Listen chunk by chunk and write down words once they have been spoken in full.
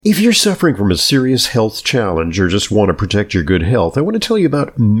If you're suffering from a serious health challenge or just want to protect your good health, I want to tell you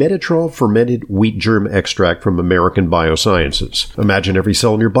about Metatrol fermented wheat germ extract from American Biosciences. Imagine every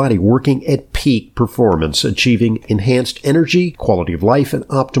cell in your body working at peak performance, achieving enhanced energy, quality of life, and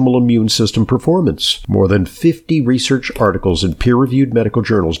optimal immune system performance. More than 50 research articles in peer-reviewed medical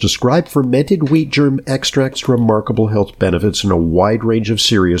journals describe fermented wheat germ extract's remarkable health benefits in a wide range of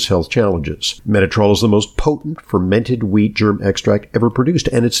serious health challenges. Metatrol is the most potent fermented wheat germ extract ever produced,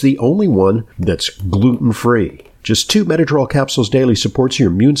 and it's the only one that's gluten-free. Just 2 Metatrol capsules daily supports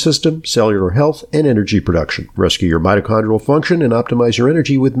your immune system, cellular health, and energy production. Rescue your mitochondrial function and optimize your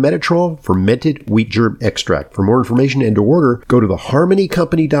energy with Metatrol fermented wheat germ extract. For more information and to order, go to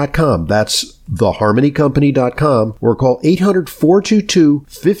theharmonycompany.com. That's theharmonycompany.com or call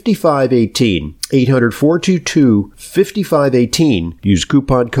 800-422-5518. 800-422-5518. Use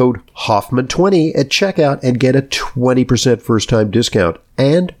coupon code Hoffman20 at checkout and get a 20% first-time discount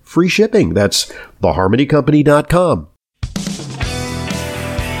and free shipping. That's theharmonycompany.com.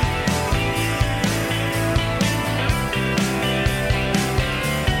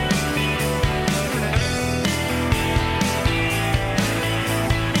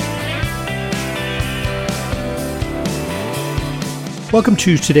 Welcome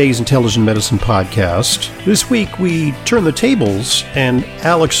to today's Intelligent Medicine Podcast. This week we turn the tables and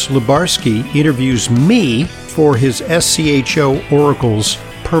Alex Lubarsky interviews me for his SCHO Oracle's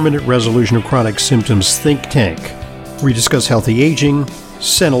Permanent Resolution of Chronic Symptoms think tank. We discuss healthy aging,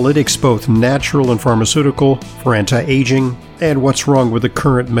 senolytics both natural and pharmaceutical for anti-aging, and what's wrong with the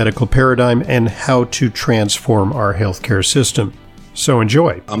current medical paradigm and how to transform our healthcare system. So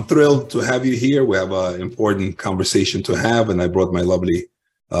enjoy. I'm thrilled to have you here. We have an important conversation to have, and I brought my lovely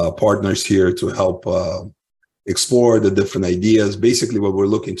partners here to help explore the different ideas. Basically, what we're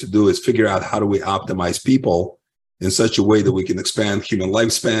looking to do is figure out how do we optimize people in such a way that we can expand human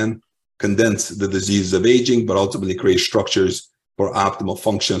lifespan, condense the diseases of aging, but ultimately create structures for optimal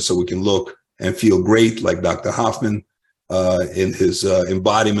function so we can look and feel great like Dr. Hoffman in his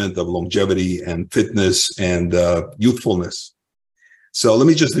embodiment of longevity and fitness and youthfulness. So let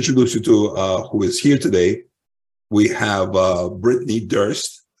me just introduce you to who is here today. We have Brittany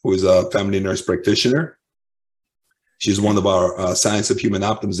Durst, who is a family nurse practitioner. She's one of our Science of Human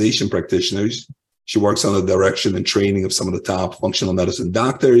Optimization practitioners. She works on the direction and training of some of the top functional medicine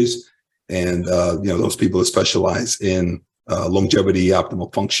doctors, and those people who specialize in longevity,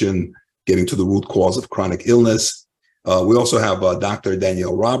 optimal function, getting to the root cause of chronic illness. We also have Dr.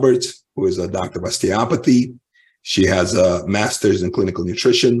 Danielle Roberts, who is a doctor of osteopathy. She has a master's in clinical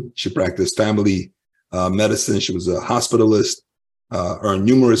nutrition. She practiced family medicine. She was a hospitalist, earned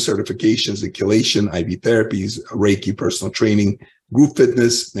numerous certifications in chelation, IV therapies, Reiki, personal training, group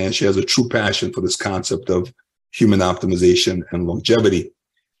fitness, and she has a true passion for this concept of human optimization and longevity.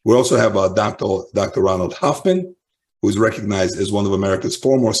 We also have Dr. Ronald Hoffman, who is recognized as one of America's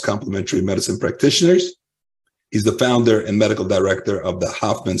foremost complementary medicine practitioners. He's the founder and medical director of the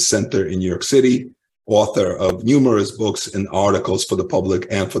Hoffman Center in New York City, author of numerous books and articles for the public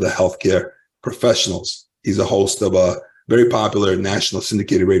and for the healthcare professionals. He's a host of a very popular national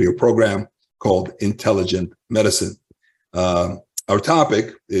syndicated radio program called Intelligent Medicine. Our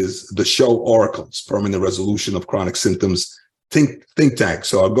topic is the show Oracles, Permanent Resolution of Chronic Symptoms think tank.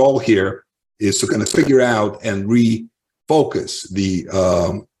 So our goal here is to kind of figure out and refocus the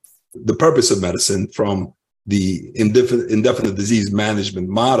purpose of medicine from the indefinite disease management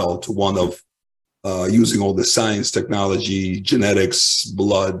model to one of using all the science, technology, genetics,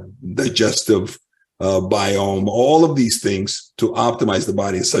 blood, digestive biome, all of these things to optimize the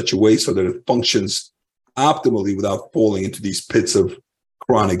body in such a way so that it functions optimally without falling into these pits of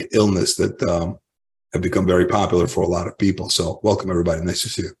chronic illness that have become very popular for a lot of people. So welcome, everybody. Nice to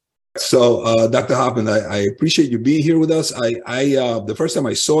see you. So Dr. Hoffman, I appreciate you being here with us. The first time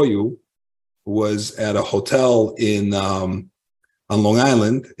I saw you was at a hotel on Long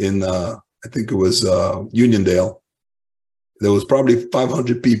Island in I think it was Uniondale. There was probably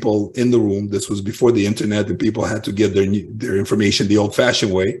 500 people in the room. This was before the internet, and people had to get their information the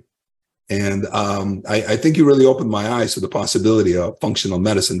old-fashioned way. And I think you really opened my eyes to the possibility of functional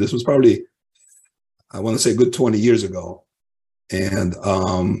medicine. This was probably, I want to say, a good 20 years ago. And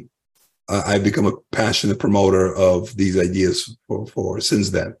I've become a passionate promoter of these ideas for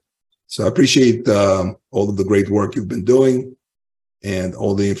since then. So I appreciate all of the great work you've been doing and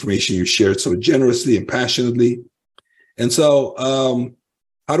all the information you shared so generously and passionately. And so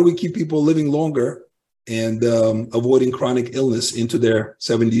how do we keep people living longer and avoiding chronic illness into their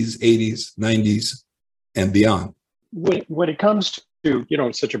 70s, 80s, 90s, and beyond? When it comes to,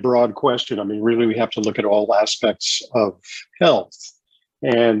 it's such a broad question. I mean, really, we have to look at all aspects of health.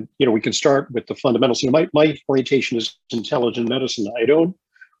 And, we can start with the fundamentals. My orientation is intelligent medicine. I don't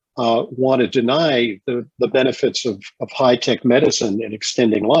want to deny the benefits of high-tech medicine in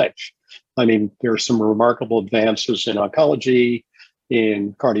extending life. I mean, there are some remarkable advances in oncology,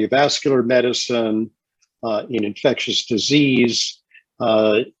 in cardiovascular medicine, in infectious disease,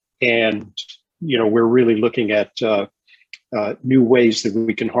 and we're really looking at new ways that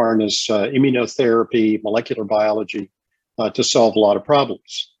we can harness immunotherapy, molecular biology to solve a lot of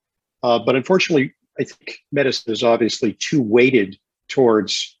problems. But unfortunately, I think medicine is obviously too weighted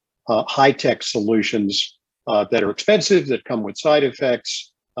towards high-tech solutions that are expensive, that come with side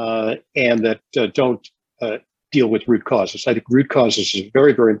effects, and that don't deal with root causes. I think root causes is a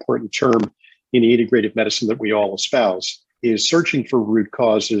very, very important term in the integrative medicine that we all espouse, is searching for root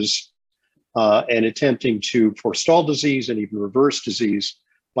causes and attempting to forestall disease and even reverse disease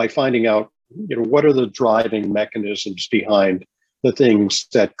by finding out, what are the driving mechanisms behind the things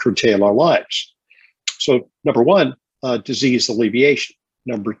that curtail our lives. So number one, disease alleviation.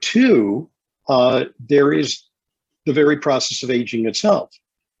 Number two, there is the very process of aging itself.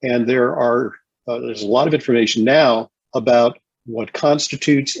 And there's a lot of information now about what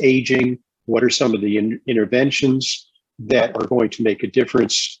constitutes aging, what are some of the interventions that are going to make a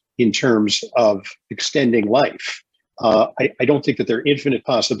difference in terms of extending life. I don't think that there are infinite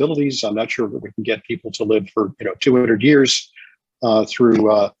possibilities. I'm not sure that we can get people to live for 200 years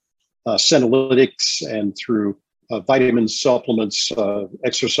through senolytics and through vitamins, supplements,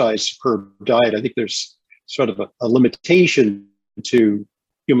 exercise, superb diet. I think there's sort of a limitation to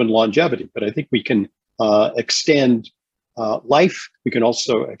human longevity, but I think we can extend life. We can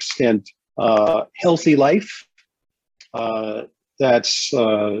also extend healthy life. That's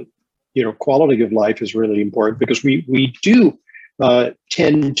quality of life is really important because we do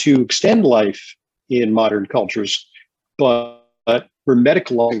tend to extend life in modern cultures, but we're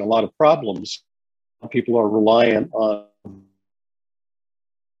medicalizing a lot of problems. People are reliant on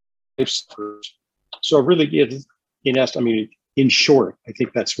life support. So really, in short, I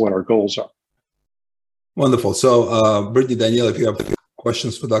think that's what our goals are. Wonderful. So, Brittany, Danielle, if you have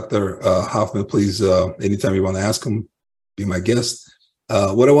questions for Dr. Hoffman, please, anytime you want to ask him, be my guest.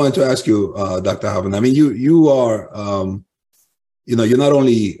 What I wanted to ask you, Dr. Hoffman, I mean, you are, you're not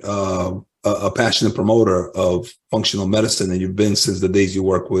only a passionate promoter of functional medicine, and you've been since the days you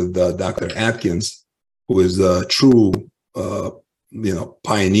work with Dr. Atkins, who is a true,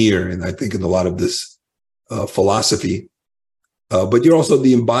 pioneer, and I think in a lot of this philosophy. But you're also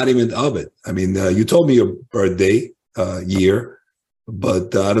the embodiment of it. I mean, you told me your birthday year,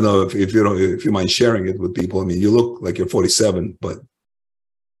 but I don't know if you mind sharing it with people. I mean, you look like you're 47, but.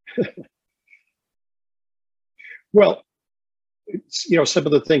 Well, some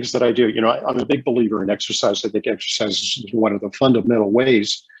of the things that I do, I'm a big believer in exercise. I think exercise is one of the fundamental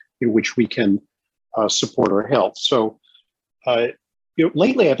ways in which we can support our health. So,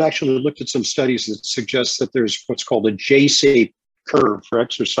 lately I've actually looked at some studies that suggest that there's what's called a J-shaped curve for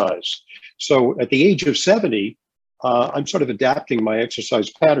exercise. So at the age of 70, I'm sort of adapting my exercise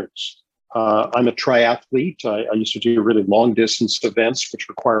patterns. I'm a triathlete. I used to do really long distance events, which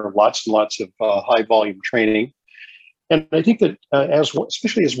require lots and lots of high volume training. And I think that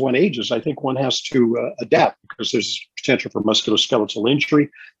especially as one ages, I think one has to adapt because there's potential for musculoskeletal injury.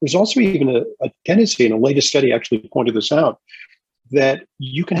 There's also even a tendency, and a latest study actually pointed this out, that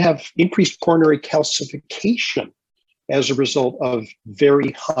you can have increased coronary calcification as a result of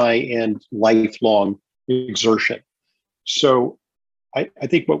very high-end lifelong exertion. So I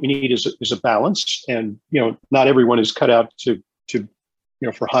think what we need is a balance, and not everyone is cut out to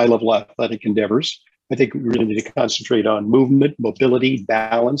for high-level athletic endeavors. I think we really need to concentrate on movement, mobility,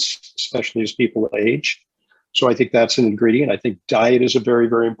 balance, especially as people age. So I think that's an ingredient. I think diet is a very,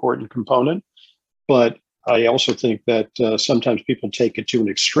 very important component, but I also think that sometimes people take it to an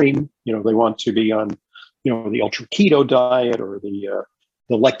extreme. They want to be on, the ultra keto diet or the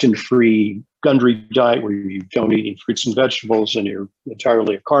lectin-free Gundry diet where you don't eat any fruits and vegetables and you're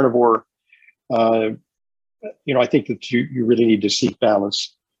entirely a carnivore. I think that you really need to seek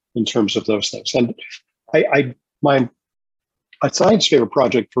balance in terms of those things. And my science fair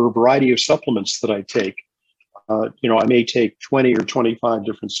project for a variety of supplements that I take, I may take 20 or 25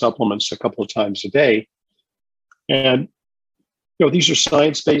 different supplements a couple of times a day. And, these are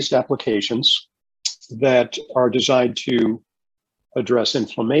science-based applications that are designed to address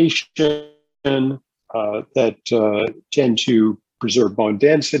inflammation, that tend to preserve bone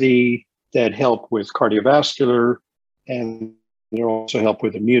density, that help with cardiovascular, and also help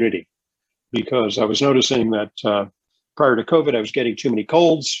with immunity. Because I was noticing that prior to COVID, I was getting too many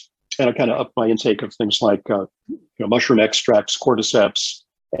colds. and I kind of upped my intake of things like mushroom extracts, cordyceps,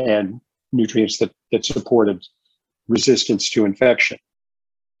 and nutrients that supported resistance to infection.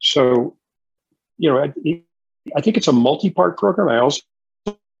 So, I think it's a multi-part program. I also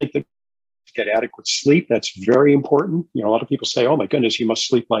think that get adequate sleep. That's very important. A lot of people say, "Oh my goodness, you must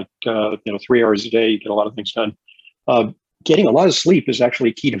sleep like 3 hours a day. You get a lot of things done." Getting a lot of sleep is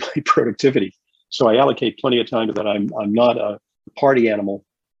actually key to my productivity. So I allocate plenty of time to that. I'm not a party animal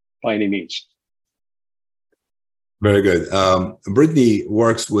by any means. Very good. Brittany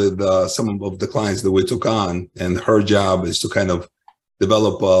works with some of the clients that we took on, and her job is to kind of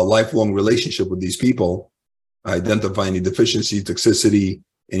develop a lifelong relationship with these people, identify any deficiency, toxicity,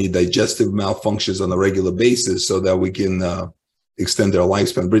 any digestive malfunctions on a regular basis so that we can extend their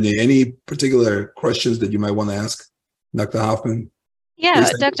lifespan. Brittany, any particular questions that you might want to ask Dr. Hoffman? Yeah,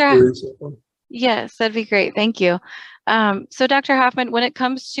 yes, that'd be great. Thank you. So Dr. Hoffman, when it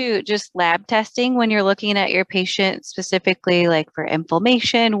comes to just lab testing, when you're looking at your patient specifically, like for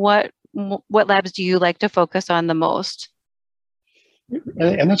inflammation, what labs do you like to focus on the most?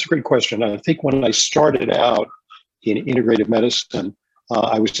 And that's a great question. I think when I started out in integrative medicine,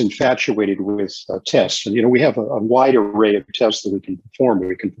 I was infatuated with tests. And, we have a wide array of tests that we can perform.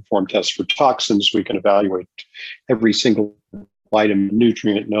 We can perform tests for toxins. We can evaluate every single vitamin,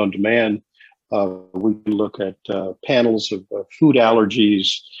 nutrient known to man. We can look at panels of food allergies,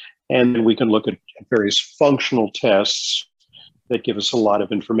 and then we can look at various functional tests that give us a lot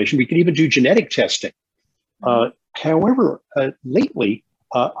of information. We can even do genetic testing. However, lately,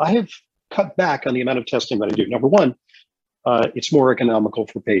 I have cut back on the amount of testing that I do. Number one, it's more economical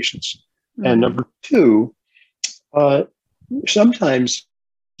for patients. Mm-hmm. And number two, sometimes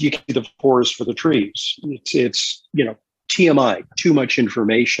you can see the forest for the trees. It's TMI, too much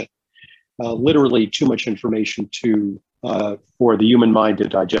information. Literally too much information for the human mind to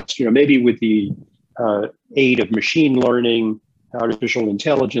digest. Maybe with the aid of machine learning, artificial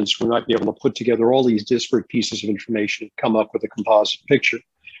intelligence, we might be able to put together all these disparate pieces of information and come up with a composite picture.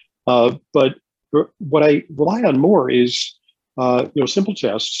 But what I rely on more is simple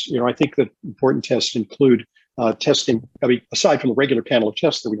tests. I think that important tests include testing. I mean, aside from the regular panel of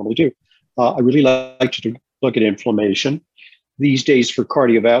tests that we normally do, I really like to look at inflammation. These days, for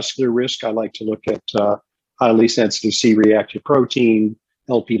cardiovascular risk, I like to look at highly sensitive C-reactive protein,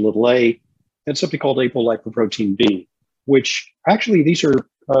 Lp(a), and something called apolipoprotein B, which actually these are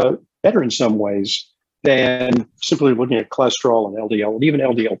better in some ways than simply looking at cholesterol and LDL, and even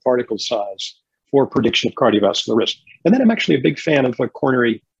LDL particle size for prediction of cardiovascular risk. And then I'm actually a big fan of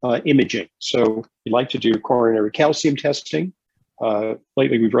coronary imaging. So we like to do coronary calcium testing.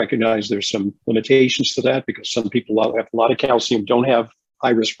 Lately, we've recognized there's some limitations to that because some people have a lot of calcium, don't have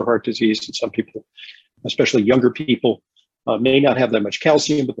high risk for heart disease, and some people, especially younger people, may not have that much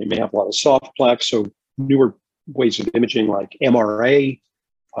calcium, but they may have a lot of soft plaques. So newer ways of imaging like MRA,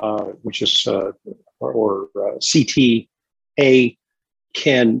 which is or CTA,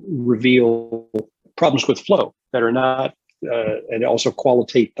 can reveal problems with flow that are not, and also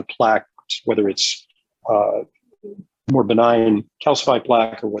qualitate the plaque, whether it's more benign calcified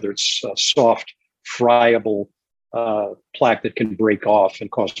plaque or whether it's soft, friable plaque that can break off and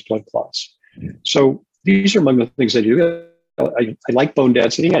cause blood clots. So these are among the things I do. I like bone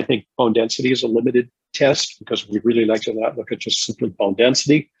density. I think bone density is a limited test because we really like to not look at just simply bone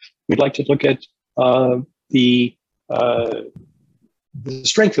density. We'd like to look at the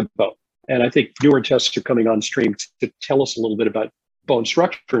strength of bone. And I think newer tests are coming on stream to tell us a little bit about bone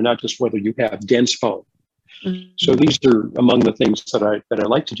structure, not just whether you have dense bone. Mm-hmm. So these are among the things that I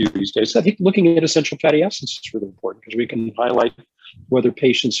like to do these days. I think looking at essential fatty acids is really important because we can highlight whether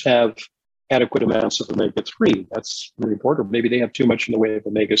patients have adequate amounts of omega-3. That's really important. Or maybe they have too much in the way of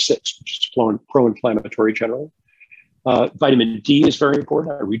omega-6, which is pro-inflammatory generally. Vitamin D is very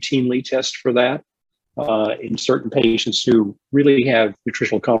important. I routinely test for that in certain patients who really have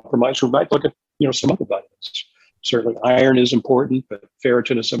nutritional compromise, who might look at some other vitamins. Certainly iron is important, but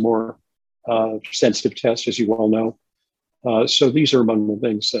ferritin is a more sensitive test, as you well know. So these are among the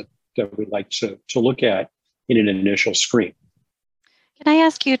things that we like to look at in an initial screen. Can I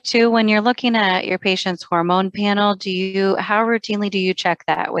ask you too, when you're looking at your patient's hormone panel, how routinely do you check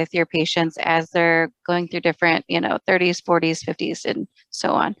that with your patients as they're going through different, 30s, 40s, 50s, and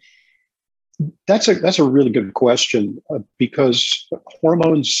so on? That's a really good question because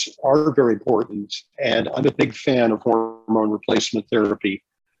hormones are very important, and I'm a big fan of hormone replacement therapy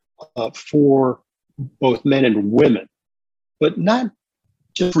for both men and women, but not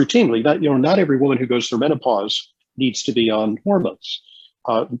just routinely. Not every woman who goes through menopause needs to be on hormones.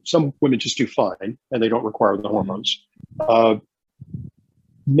 Some women just do fine and they don't require the hormones.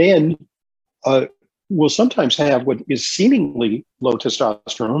 Men will sometimes have what is seemingly low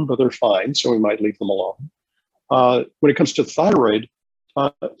testosterone, but they're fine, so we might leave them alone. When it comes to thyroid,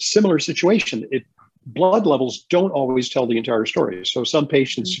 similar situation. Blood levels don't always tell the entire story. So some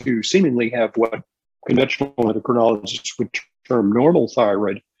patients who seemingly have what conventional endocrinologists would term normal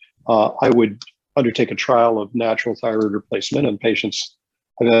thyroid, I would undertake a trial of natural thyroid replacement. And patients,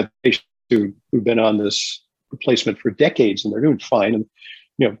 I've had patients who've been on this replacement for decades, and they're doing fine. And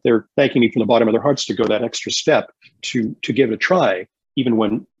they're thanking me from the bottom of their hearts to go that extra step to give it a try, even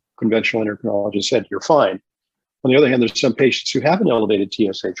when conventional endocrinologists said you're fine. On the other hand, there's some patients who have an elevated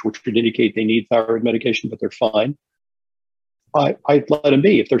TSH, which would indicate they need thyroid medication, but they're fine. I'd let them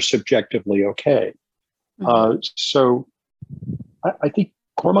be if they're subjectively okay. So I think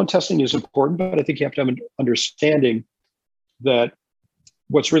hormone testing is important, but I think you have to have an understanding that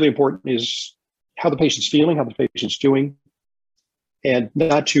what's really important is how the patient's feeling, how the patient's doing, and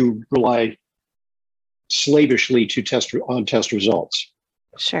not to rely slavishly to test results.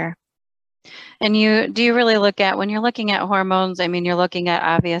 Sure. And do you really look at, when you're looking at hormones, I mean, you're looking at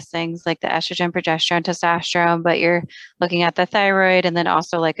obvious things like the estrogen, progesterone, testosterone, but you're looking at the thyroid and then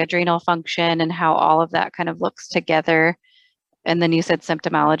also like adrenal function and how all of that kind of looks together. And then you said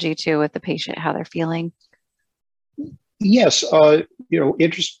symptomology too with the patient, how they're feeling. Yes. You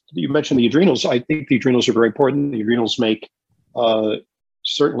mentioned the adrenals. I think the adrenals are very important. The adrenals make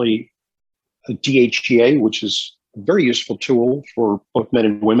certainly a DHEA, which is a very useful tool for both men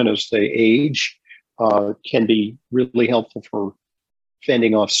and women as they age, can be really helpful for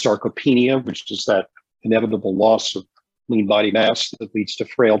fending off sarcopenia, which is that inevitable loss of lean body mass that leads to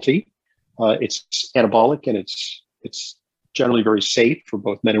frailty. It's anabolic and it's generally very safe for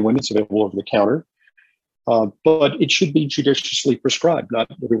both men and women. It's available over the counter, but it should be judiciously prescribed.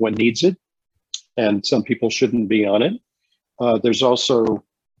 Not everyone needs it, and some people shouldn't be on it. There's also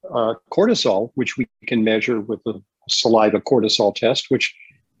cortisol, which we can measure with the saliva cortisol test, which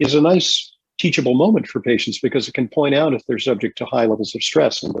is a nice teachable moment for patients because it can point out if they're subject to high levels of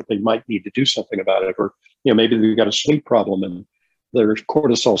stress and that they might need to do something about it, or maybe they've got a sleep problem and their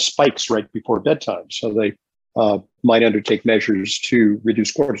cortisol spikes right before bedtime, so they might undertake measures to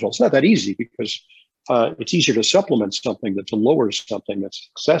reduce cortisol. It's not that easy because it's easier to supplement something than to lower something that's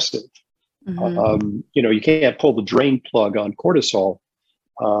excessive. Mm-hmm. You can't pull the drain plug on cortisol.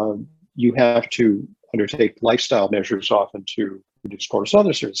 You have to undertake lifestyle measures often to reduce cortisol.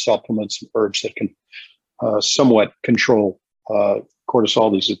 There's certain supplements and herbs that can somewhat control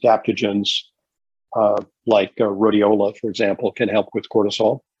cortisol. These adaptogens, like rhodiola, for example, can help with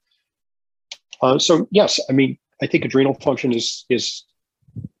cortisol. So yes, I mean, I think adrenal function is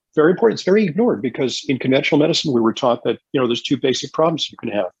very important. It's very ignored because in conventional medicine, we were taught that, there's two basic problems you can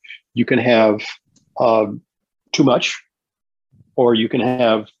have. You can have too much, or you can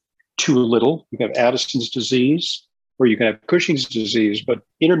have too little. You can have Addison's disease, or you can have Cushing's disease, but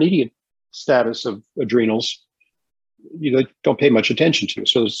intermediate status of adrenals, you don't pay much attention to.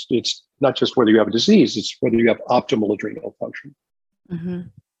 So it's not just whether you have a disease, it's whether you have optimal adrenal function. Mm-hmm.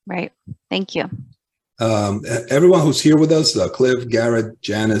 Right. Thank you. Everyone who's here with us, Cliff, Garrett,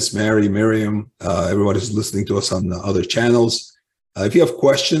 Janice, Mary, Miriam, everyone who's listening to us on the other channels. If you have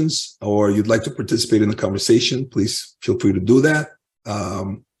questions or you'd like to participate in the conversation, please feel free to do that.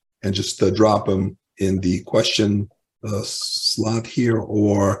 And just drop them in the question slot here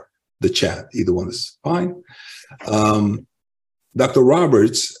or the chat. Either one is fine. Dr.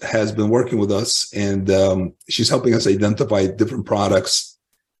 Roberts has been working with us, and she's helping us identify different products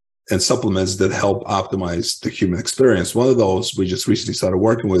and supplements that help optimize the human experience. One of those we just recently started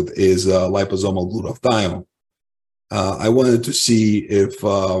working with is liposomal glutathione. I wanted to see if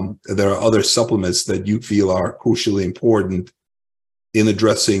there are other supplements that you feel are crucially important in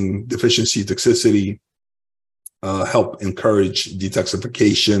addressing deficiency, toxicity, help encourage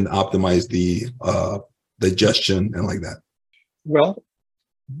detoxification, optimize the digestion, and like that. Well,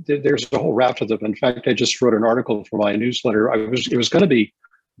 there's a whole raft of them. In fact, I just wrote an article for my newsletter. It was going to be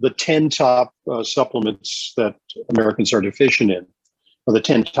the 10 top supplements that Americans are deficient in, or the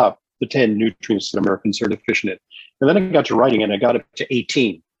 10 nutrients that Americans are deficient in. And then I got to writing and I got up to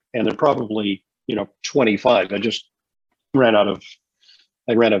 18, and they're probably, 25. I just ran out of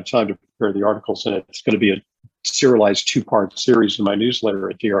time to prepare the articles, and it's going to be a serialized 2-part series in my newsletter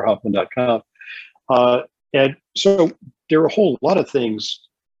at drhoffman.com. And so there are a whole lot of things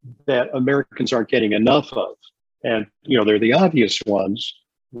that Americans aren't getting enough of. And, they're the obvious ones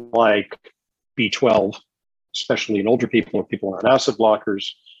like B12, especially in older people or people on acid blockers.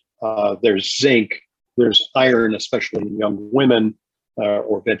 There's zinc, there's iron, especially in young women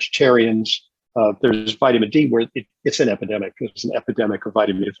or vegetarians. There's vitamin D, where it's an epidemic. It's an epidemic of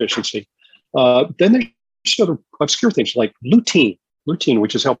vitamin deficiency. Then there's sort of obscure things like lutein,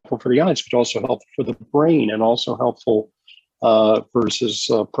 which is helpful for the eyes, but also helpful for the brain, and also helpful versus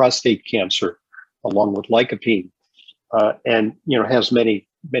prostate cancer, along with lycopene, and has many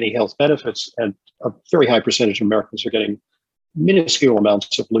health benefits. And a very high percentage of Americans are getting minuscule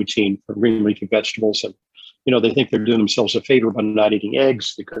amounts of lutein from green leafy vegetables, and they think they're doing themselves a favor by not eating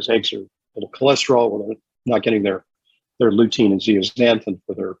eggs, because eggs are full of cholesterol. Well, they're not getting their lutein and zeaxanthin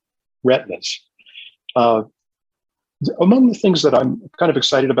for their retinas. Among the things that I'm kind of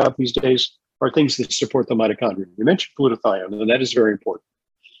excited about these days are things that support the mitochondria. You mentioned glutathione, and that is very important.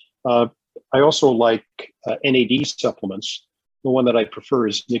 I also like NAD supplements. The one that I prefer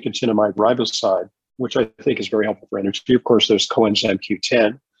is nicotinamide riboside, which I think is very helpful for energy. Of course, there's coenzyme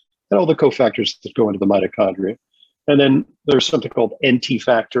Q10 and all the cofactors that go into the mitochondria. And then there's something called NT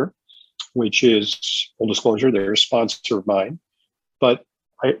factor, which is, full disclosure, they're a sponsor of mine. But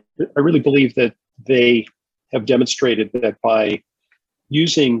I really believe that they have demonstrated that by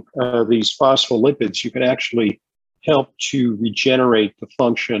using these phospholipids, you can actually help to regenerate the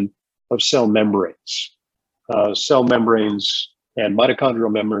function of cell membranes. Cell membranes and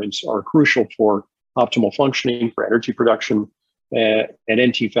mitochondrial membranes are crucial for optimal functioning, for energy production, and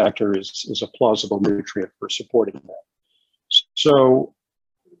NT factor is a plausible nutrient for supporting that. So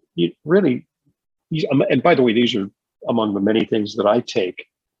you really, and by the way, these are among the many things that I take.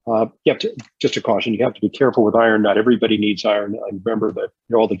 You have to, just a caution, you have to be careful with iron. Not everybody needs iron. I remember that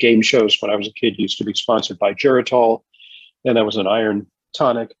all the game shows when I was a kid used to be sponsored by Geritol, and that was an iron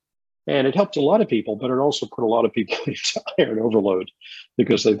tonic. And it helped a lot of people, but it also put a lot of people into iron overload,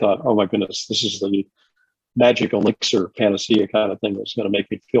 because they thought, oh my goodness, this is the magic elixir panacea kind of thing that's going to make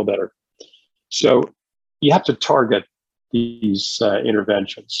me feel better. So you have to target these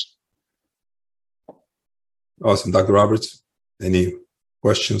interventions. Awesome. Dr. Roberts, any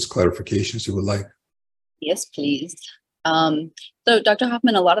questions, clarifications you would like? Yes, please. So Dr.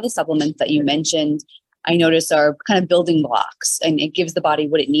 Hoffman, a lot of the supplements that you mentioned, I notice, are kind of building blocks, and it gives the body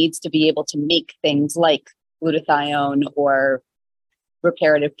what it needs to be able to make things like glutathione or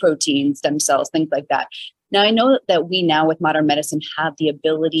reparative proteins, stem cells, things like that. Now, I know that we now with modern medicine have the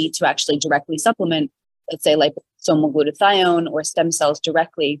ability to actually directly supplement, let's say, like liposomal glutathione or stem cells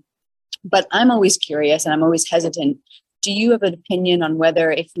directly. But I'm always curious, and I'm always hesitant. Do you have an opinion on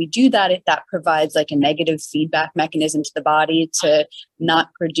whether, if we do that, if that provides like a negative feedback mechanism to the body to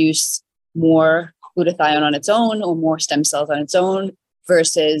not produce more glutathione on its own or more stem cells on its own,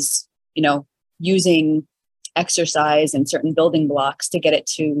 versus, using exercise and certain building blocks to get it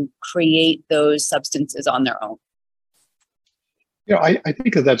to create those substances on their own? I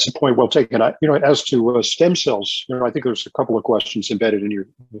think that's a point well taken. As to stem cells, I think there's a couple of questions embedded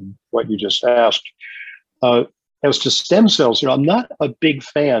in what you just asked. As to stem cells, I'm not a big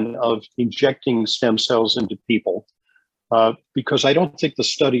fan of injecting stem cells into people because I don't think the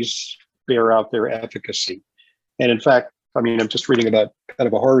studies bear out their efficacy. And in fact, I'm just reading about kind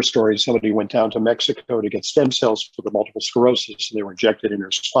of a horror story. Somebody went down to Mexico to get stem cells for the multiple sclerosis, and they were injected in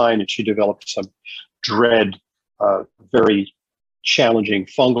her spine, and she developed some very challenging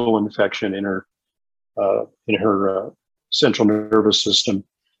fungal infection in her central nervous system,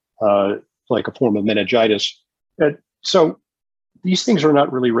 like a form of meningitis. So these things are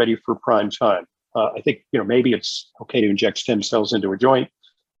not really ready for prime time. I think maybe it's okay to inject stem cells into a joint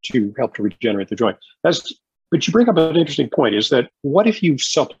to help to regenerate the joint. But you bring up an interesting point, is that what if you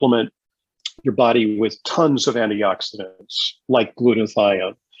supplement your body with tons of antioxidants like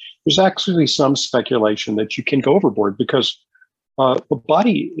glutathione? There's actually some speculation that you can go overboard, because the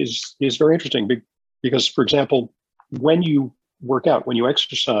body is very interesting, because, for example, when you work out, when you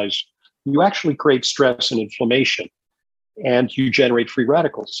exercise, you actually create stress and inflammation, and you generate free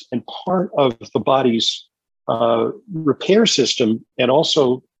radicals. And part of the body's repair system, and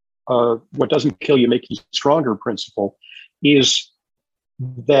also what doesn't kill you make you stronger principle, is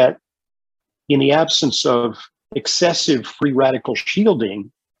that in the absence of excessive free radical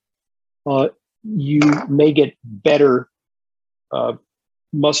shielding, you may get better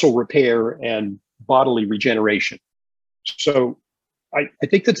muscle repair and bodily regeneration. So I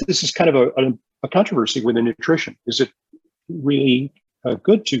think that this is kind of a controversy within nutrition. Is it really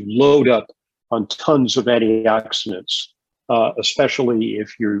good to load up on tons of antioxidants, especially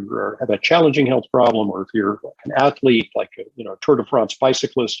if you have a challenging health problem, or if you're an athlete, like a Tour de France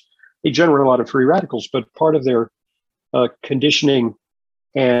bicyclist? They generate a lot of free radicals, but part of their conditioning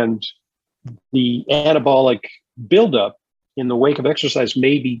and the anabolic buildup in the wake of exercise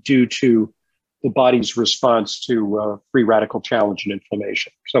may be due to the body's response to free radical challenge and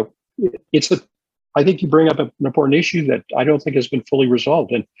inflammation. So I think you bring up an important issue that I don't think has been fully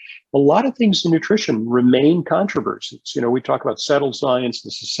resolved. And a lot of things in nutrition remain controversies. We talk about settled science.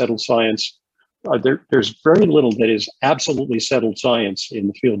 This is settled science. There's very little that is absolutely settled science in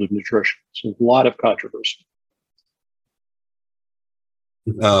the field of nutrition. So a lot of controversy.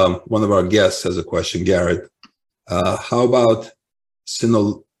 One of our guests has a question, Garrett. How about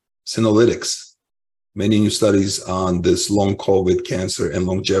senolytics? Many new studies on this long COVID, cancer, and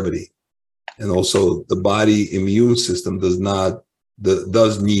longevity. And also the body immune system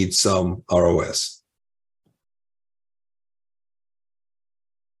does need some ROS.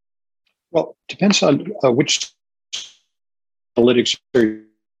 Well, depends on which analytics are you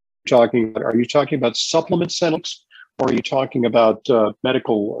talking about. Are you talking about supplement senolytics, or are you talking about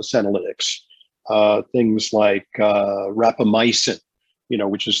medical senolytics? Things like rapamycin,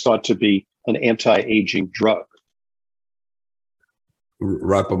 which is thought to be an anti-aging drug.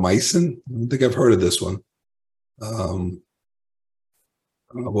 Rapamycin? I don't think I've heard of this one. What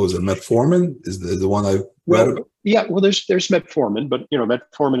was it? Metformin is the one I read about? Yeah, well, there's metformin, but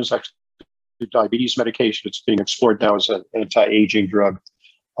metformin is actually a diabetes medication. It's being explored now as an anti-aging drug.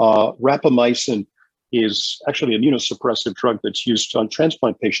 Rapamycin is actually an immunosuppressive drug that's used on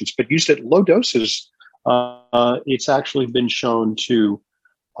transplant patients, but used at low doses. It's actually been shown to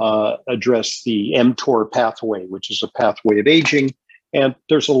address the mTOR pathway, which is a pathway of aging. And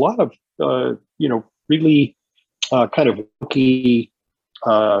there's a lot of, really kind of wonky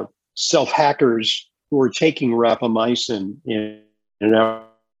self-hackers who are taking rapamycin in an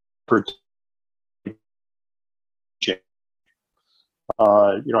effort.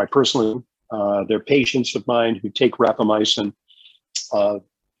 I personally, they're patients of mine who take rapamycin.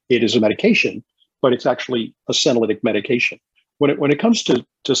 It is a medication, but it's actually a senolytic medication. When it comes to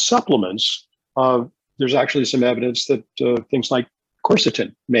supplements, there's actually some evidence that things like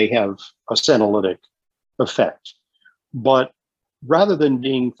quercetin may have a senolytic effect. But rather than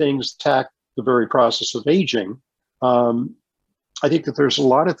being things that attack the very process of aging, I think that there's a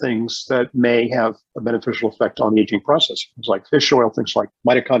lot of things that may have a beneficial effect on the aging process. Things like fish oil, things like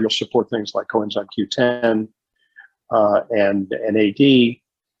mitochondrial support, things like coenzyme Q10 and NAD.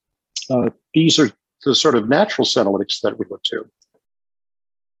 These are the sort of natural senolytics that we look to.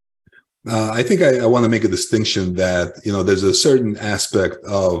 I think I want to make a distinction that, there's a certain aspect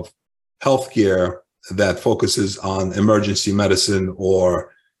of healthcare that focuses on emergency medicine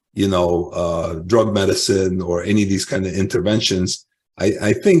or, drug medicine or any of these kind of interventions.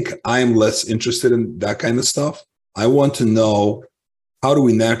 I think I'm less interested in that kind of stuff. I want to know, how do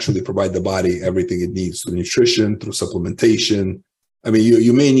we naturally provide the body everything it needs through nutrition, through supplementation? I mean,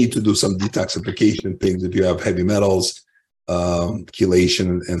 you may need to do some detoxification things if you have heavy metals,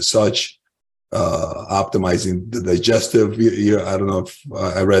 chelation and such, optimizing the digestive. I don't know if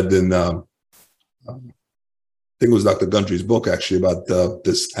I read in, I think it was Dr. Gundry's book actually about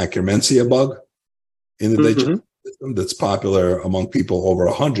this Akkermansia bug in the digestive system that's popular among people over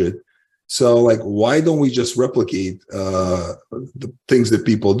 100. So why don't we just replicate the things that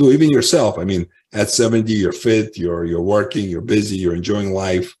people do, even yourself? I mean, at 70, you're fit, you're working, you're busy, you're enjoying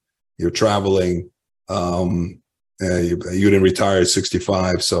life, you're traveling. You didn't retire at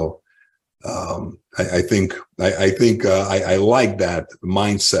 65. So I think I like that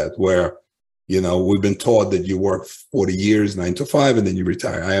mindset where, we've been taught that you work 40 years, 9 to 5, and then you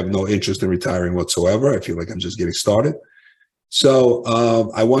retire. I have no interest in retiring whatsoever. I feel like I'm just getting started. So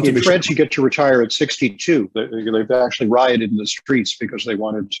I want to make sure. In France, you get to retire at 62. They've actually rioted in the streets because they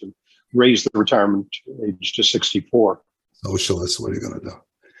wanted to raise the retirement age to 64. Socialists, what are you going to do?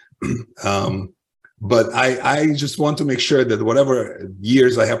 But I just want to make sure that whatever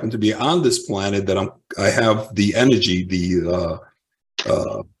years I happen to be on this planet, that I have the energy, the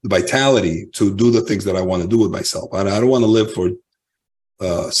vitality to do the things that I want to do with myself. I don't want to live for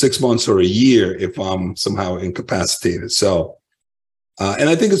 6 months or a year if I'm somehow incapacitated. So, and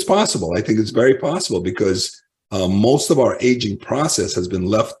I think it's possible. I think it's very possible because most of our aging process has been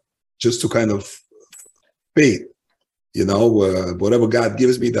left just to kind of fate. Whatever God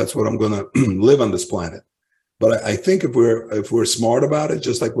gives me, that's what I'm going to live on this planet. But I think if we're smart about it,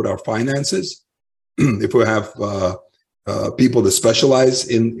 just like with our finances, if we have people that specialize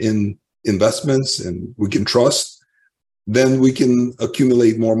in investments and we can trust, then we can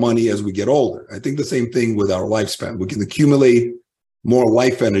accumulate more money as we get older. I think the same thing with our lifespan. We can accumulate more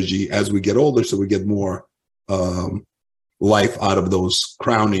life energy as we get older, so we get more life out of those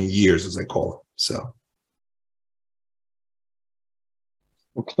crowning years, as I call it. So.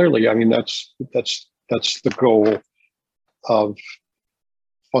 Well, clearly, I mean, that's the goal of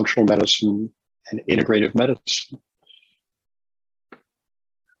functional medicine and integrative medicine.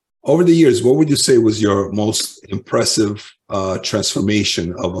 Over the years, what would you say was your most impressive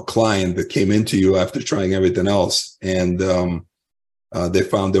transformation of a client that came into you after trying everything else, and they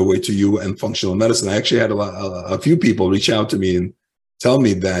found their way to you and functional medicine? I actually had a few people reach out to me and tell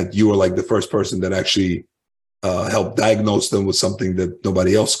me that you were like the first person that actually helped diagnose them with something that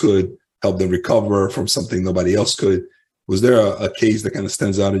nobody else could, help them recover from something nobody else could. Was there a case that kind of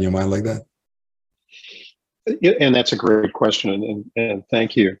stands out in your mind like that? And that's a great question, and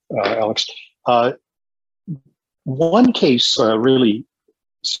thank you, Alex. One case really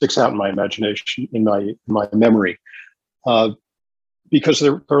sticks out in my imagination, in my memory, because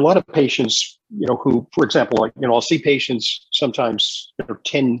there are a lot of patients, who, for example, like, I'll see patients sometimes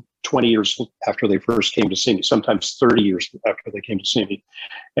 10, 20 years after they first came to see me, sometimes 30 years after they came to see me,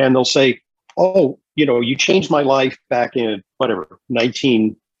 and they'll say, "Oh, you changed my life back in whatever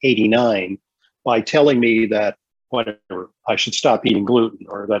 1989 by telling me that whatever I should stop eating gluten,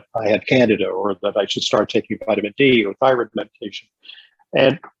 or that I had candida, or that I should start taking vitamin D or thyroid medication."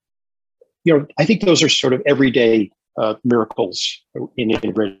 And I think those are sort of everyday miracles in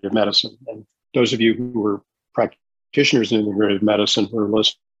integrative medicine. And those of you who are practitioners in integrative medicine who are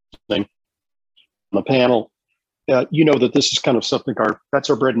listening on the panel, you know that this is kind of something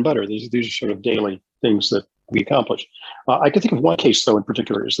that's our bread and butter. These are sort of daily things that we accomplish. I can think of one case, though, in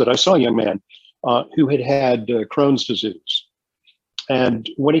particular, is that I saw a young man who had Crohn's disease. And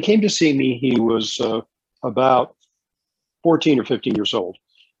when he came to see me, he was about 14 or 15 years old.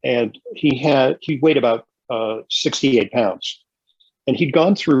 And he weighed about 68 pounds. And he'd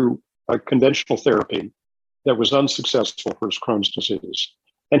gone through a conventional therapy that was unsuccessful for his Crohn's disease.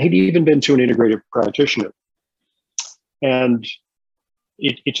 And he'd even been to an integrative practitioner. And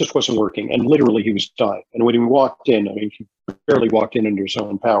it just wasn't working. And literally he was dying. And when he walked in, he barely walked in under his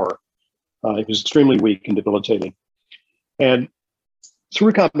own power. He was extremely weak and debilitating. And through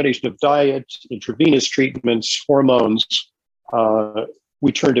a combination of diet, intravenous treatments, hormones,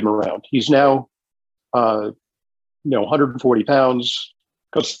 we turned him around. He's now, 140 pounds,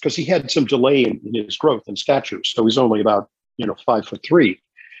 because he had some delay in his growth and stature. So he's only about, 5'3".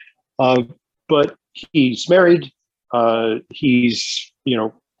 But he's married. He's,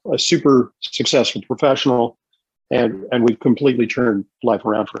 a super successful professional, and we've completely turned life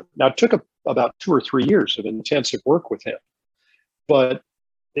around for him. Now, it took about 2 or 3 years of intensive work with him, but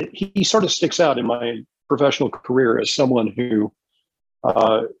he sort of sticks out in my professional career as someone who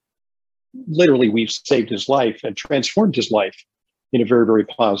literally we've saved his life and transformed his life in a very, very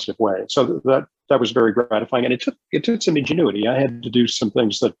positive way. So that was very gratifying, and it took some ingenuity. I had to do some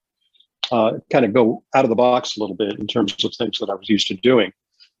things that kind of go out of the box a little bit in terms of things that I was used to doing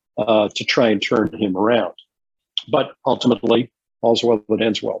to try and turn him around. But ultimately, all's well that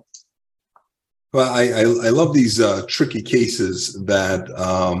ends well. Well, I love these tricky cases that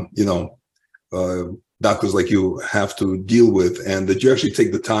doctors like you have to deal with, and that you actually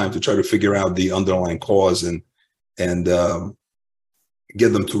take the time to try to figure out the underlying cause and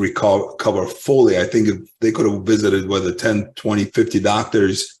get them to recover fully. I think if they could have visited whether 10, 20, 50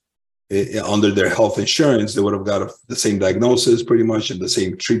 doctors under their health insurance, they would have got the same diagnosis pretty much, and the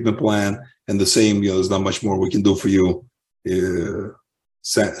same treatment plan, and the same, there's not much more we can do for you,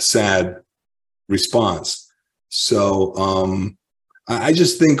 sad response. So I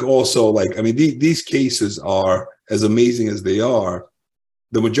just think also, these cases are, as amazing as they are,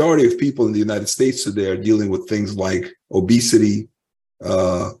 the majority of people in the United States today are dealing with things like obesity,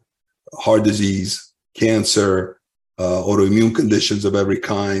 heart disease, cancer, autoimmune conditions of every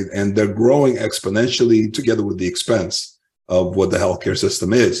kind, and they're growing exponentially together with the expense of what the healthcare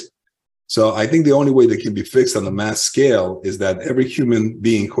system is. So I think the only way that can be fixed on a mass scale is that every human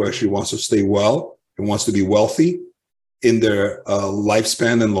being who actually wants to stay well and wants to be wealthy in their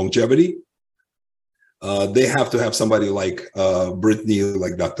lifespan and longevity, they have to have somebody like Brittany,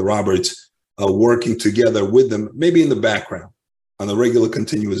 like Dr. Roberts, working together with them, maybe in the background on a regular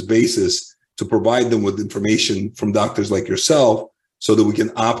continuous basis, to provide them with information from doctors like yourself so that we can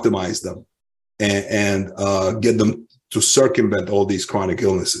optimize them and get them to circumvent all these chronic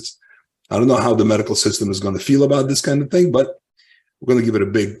illnesses. I don't know how the medical system is going to feel about this kind of thing, but we're going to give it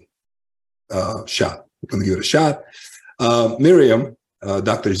a big shot. We're going to give it a shot. Miriam,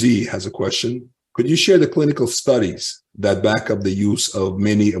 Dr. Z has a question. Could you share the clinical studies that back up the use of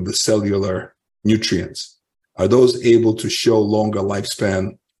many of the cellular nutrients? Are those able to show longer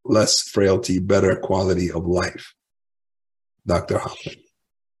lifespan, less frailty, better quality of life? Dr. Hoffman.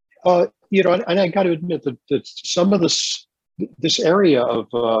 And I got to admit that some of this area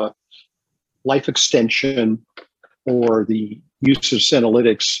of life extension or the use of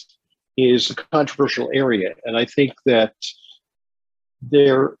senolytics is a controversial area. And I think that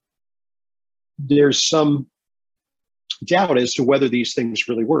there there's some doubt as to whether these things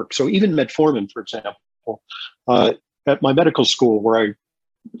really work. So even metformin, for example, at my medical school where I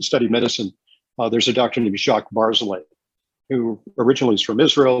studied medicine, there's a doctor named Jacques Barzilay, who originally is from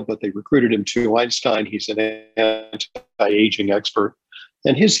Israel, but they recruited him to Einstein. He's an anti-aging expert.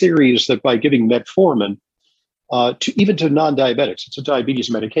 And his theory is that by giving metformin, even to non-diabetics, it's a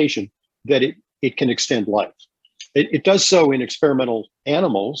diabetes medication, that it can extend life. It does so in experimental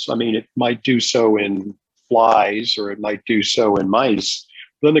animals. I mean, it might do so in flies or it might do so in mice.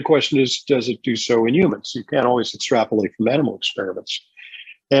 Then the question is, does it do so in humans? You can't always extrapolate from animal experiments.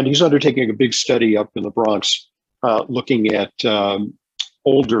 And he's undertaking a big study up in the Bronx, looking at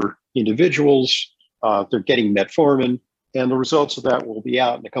older individuals. They're getting metformin, and the results of that will be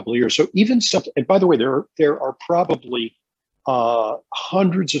out in a couple of years. So even something, and by the way, there are probably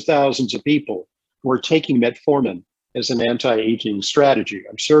hundreds of thousands of people who are taking metformin as an anti-aging strategy.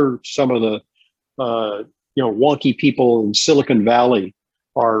 I'm sure some of the wonky people in Silicon Valley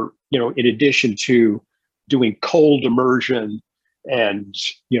are, in addition to doing cold immersion and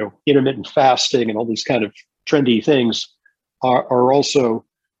intermittent fasting and all these kind of trendy things, are also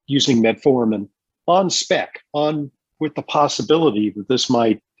using metformin on spec, with the possibility that this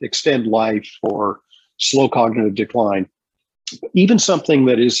might extend life or slow cognitive decline. Even something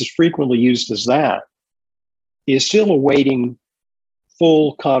that is as frequently used as that is still awaiting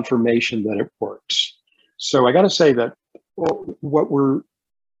full confirmation that it works. So I got to say that what we're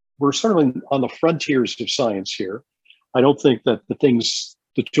sort of on the frontiers of science here. I don't think that the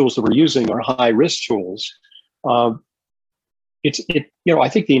tools that we're using are high risk tools. I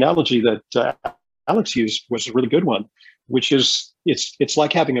think the analogy that Alex used was a really good one, which is it's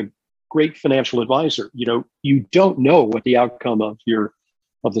like having a great financial advisor. You don't know what the outcome of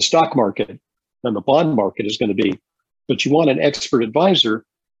the stock market and the bond market is going to be, but you want an expert advisor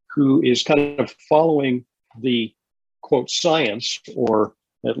who is kind of following the quote science, or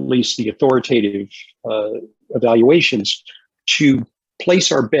at least the authoritative evaluations, to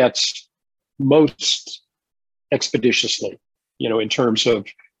place our bets most expeditiously, in terms of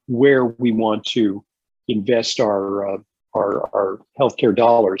where we want to invest our healthcare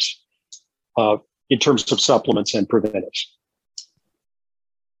dollars in terms of supplements and preventives.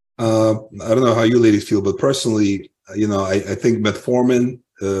 I don't know how you ladies feel, but personally, I think metformin,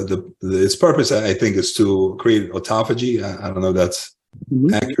 its purpose, I think, is to create autophagy. I don't know if that's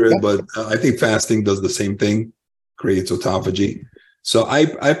accurate, but I think fasting does the same thing, creates autophagy. So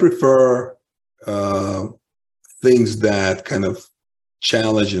I prefer things that kind of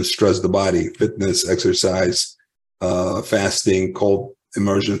challenge and stress the body: fitness, exercise, fasting, cold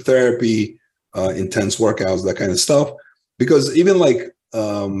immersion therapy, intense workouts, that kind of stuff. Because even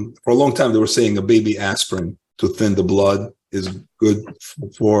for a long time, they were saying a baby aspirin to thin the blood is good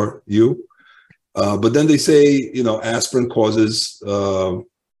for you. But then they say, aspirin causes the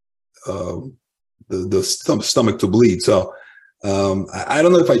stomach to bleed. So I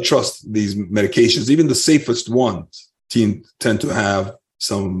don't know if I trust these medications. Even the safest ones tend to have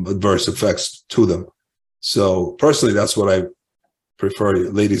some adverse effects to them. So personally, that's what I prefer.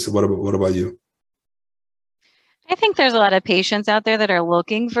 Ladies, what about you? I think there's a lot of patients out there that are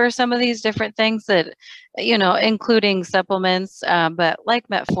looking for some of these different things that, including supplements, but like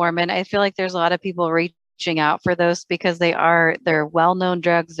metformin, I feel like there's a lot of people reaching out for those because they're well-known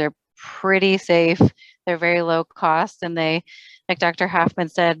drugs. They're pretty safe. They're very low cost. And they, like Dr. Hoffman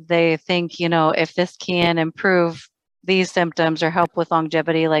said, they think, if this can improve these symptoms or help with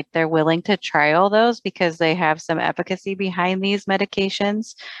longevity, like they're willing to trial those because they have some efficacy behind these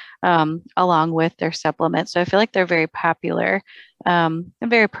medications, along with their supplements. So I feel like they're very popular and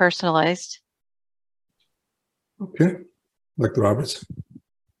very personalized. Okay. Dr. Roberts.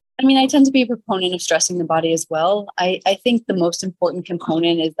 I tend to be a proponent of stressing the body as well. I think the most important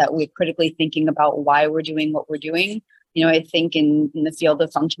component is that we're critically thinking about why we're doing what we're doing. I think in the field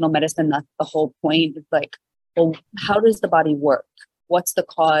of functional medicine, that's the whole point. It's like, well, how does the body work? What's the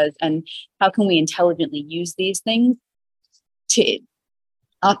cause? And how can we intelligently use these things to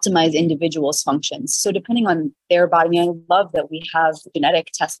optimize individuals' functions? So depending on their body, I love that we have genetic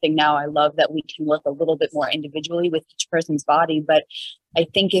testing now. I love that we can look a little bit more individually with each person's body. But I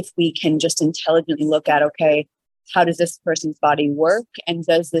think if we can just intelligently look at, okay, how does this person's body work? And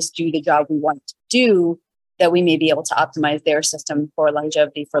does this do the job we want it to do, that we may be able to optimize their system for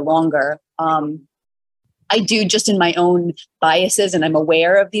longevity for longer. I do, just in my own biases, and I'm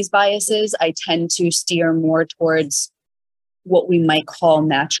aware of these biases, I tend to steer more towards what we might call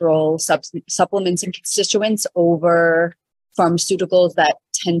natural supplements and constituents over pharmaceuticals that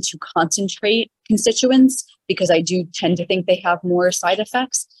tend to concentrate constituents, because I do tend to think they have more side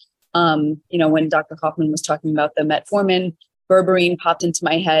effects. When Dr. Hoffman was talking about the metformin, berberine popped into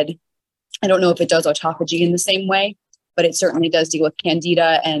my head. I don't know if it does autophagy in the same way, but it certainly does deal with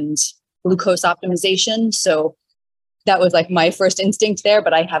candida and glucose optimization. So that was like my first instinct there,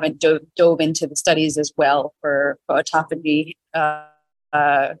 but I haven't dove into the studies as well for autophagy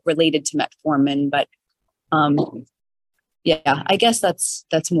related to metformin. But I guess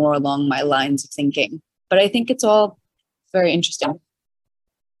that's more along my lines of thinking. But I think it's all very interesting.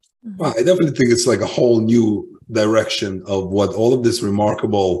 Well, I definitely think it's like a whole new direction of what all of this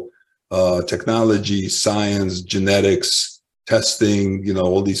remarkable technology, science, genetics, testing,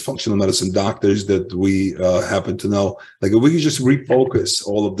 all these functional medicine doctors that we happen to know. Like if we could just refocus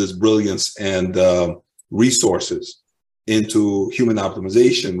all of this brilliance and resources into human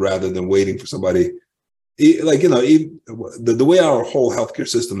optimization rather than waiting for somebody. The way our whole healthcare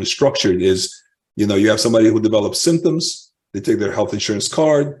system is structured is, you have somebody who develops symptoms, they take their health insurance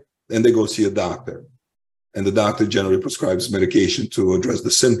card, and they go see a doctor. And the doctor generally prescribes medication to address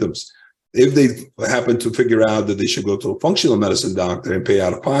the symptoms. If they happen to figure out that they should go to a functional medicine doctor and pay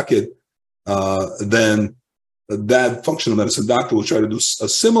out of pocket, then that functional medicine doctor will try to do a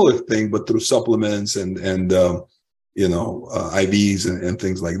similar thing, but through supplements and IVs and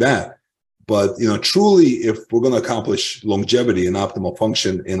things like that. But, truly, if we're going to accomplish longevity and optimal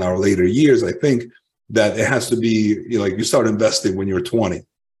function in our later years, I think that it has to be, you start investing when you're 20. I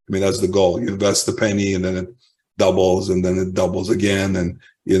mean, that's the goal. You invest a penny and then it doubles and then it doubles again. And,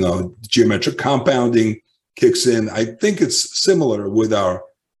 geometric compounding kicks in. I think it's similar with our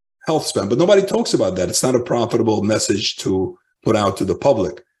health span, but nobody talks about that. It's not a profitable message to put out to the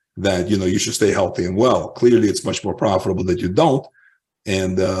public that, you should stay healthy and well. Clearly, it's much more profitable that you don't.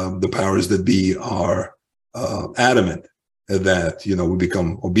 And the powers that be are adamant that, we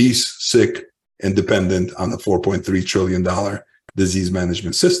become obese, sick, and dependent on the $4.3 trillion disease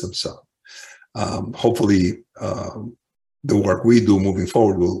management system. So hopefully the work we do moving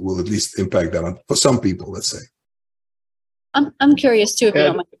forward will at least impact that for some people, let's say. I'm curious too, if you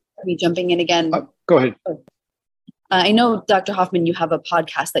don't mind me jumping in again. Go ahead. I know, Dr. Hoffman, you have a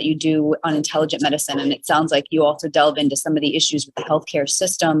podcast that you do on intelligent medicine, and it sounds like you also delve into some of the issues with the healthcare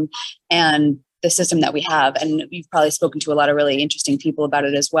system and the system that we have. And you've probably spoken to a lot of really interesting people about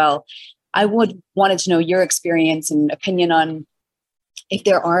it as well. I wanted to know your experience and opinion on if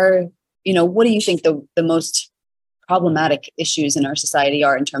there are, what do you think the most problematic issues in our society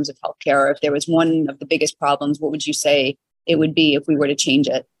are in terms of healthcare? Or if there was one of the biggest problems, what would you say it would be if we were to change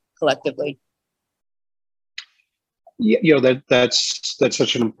it collectively? That's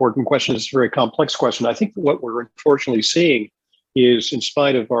such an important question. It's a very complex question. I think what we're unfortunately seeing is, in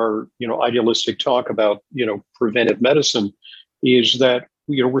spite of our idealistic talk about preventive medicine, is that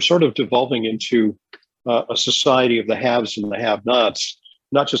we're sort of devolving into a society of the haves and the have-nots,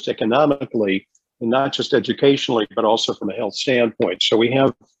 not just economically and not just educationally, but also from a health standpoint. So we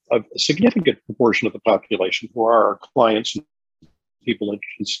have a significant proportion of the population who are our clients and people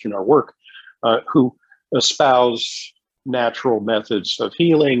interested in our work, who espouse natural methods of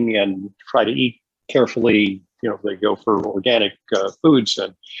healing and try to eat carefully. They go for organic foods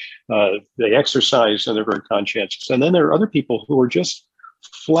and they exercise and they're very conscientious. And then there are other people who are just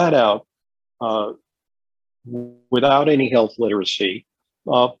flat out without any health literacy,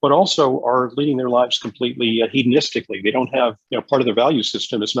 but also are leading their lives completely hedonistically. They don't have, part of their value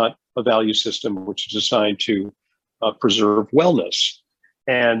system is not a value system which is designed to preserve wellness.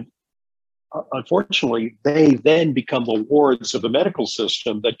 And unfortunately, they then become the wards of the medical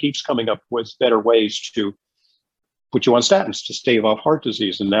system that keeps coming up with better ways to put you on statins to stave off heart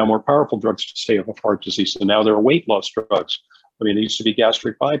disease, and now more powerful drugs to stave off heart disease. And now there are weight loss drugs. I mean, it used to be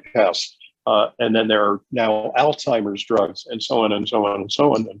gastric bypass. And then there are now Alzheimer's drugs, and so on and so on and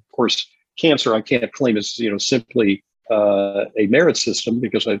so on. And of course, cancer, I can't claim as simply a merit system,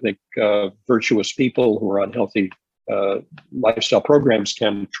 because I think virtuous people who are on healthy lifestyle programs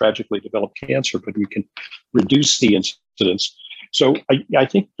can tragically develop cancer, but we can reduce the incidence. So I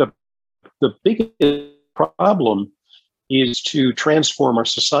think the biggest problem is to transform our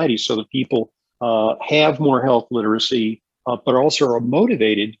society so that people have more health literacy, but also are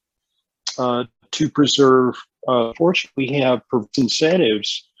motivated to preserve. Fortunately, we have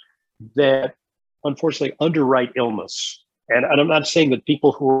incentives that unfortunately underwrite illness. And I'm not saying that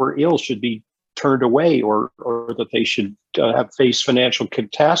people who are ill should be turned away or that they should face financial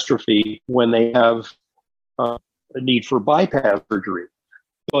catastrophe when they have a need for bypass surgery.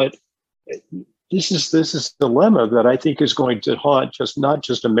 But this is a dilemma that I think is going to haunt not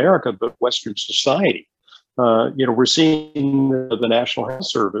just America, but Western society. We're seeing the National Health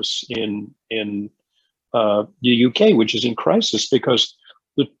Service in the UK, which is in crisis because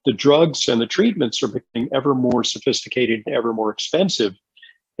the drugs and the treatments are becoming ever more sophisticated, ever more expensive,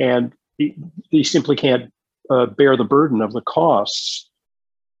 and they simply can't bear the burden of the costs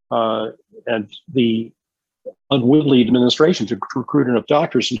and the unwieldy administration to recruit enough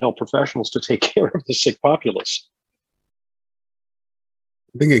doctors and health professionals to take care of the sick populace.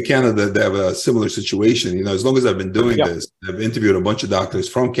 I think in Canada, they have a similar situation. You know, as long as I've been doing this, I've interviewed a bunch of doctors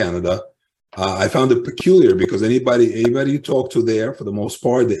from Canada. I found it peculiar because anybody you talk to there, for the most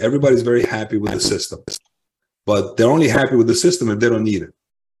part, everybody's very happy with the system. But they're only happy with the system if they don't need it.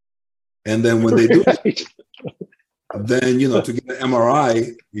 And then when they do, then, you know, to get an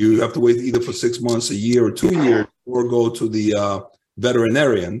MRI, you have to wait either for 6 months, a year, or 2 years, or go to the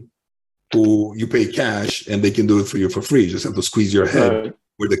veterinarian who you pay cash and they can do it for you for free. You just have to squeeze your head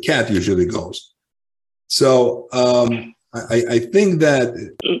where the cat usually goes. So I think that,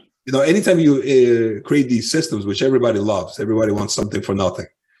 you know, anytime you create these systems, which everybody loves, everybody wants something for nothing.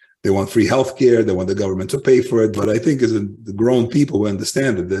 They want free healthcare. They want the government to pay for it. But I think as the grown people who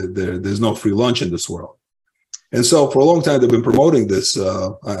understand it, there's no free lunch in this world. And so for a long time, they've been promoting this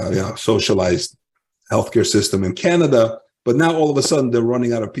socialized healthcare system in Canada. But now all of a sudden, they're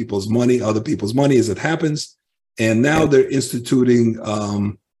running out of people's money, other people's money as it happens. And now they're instituting,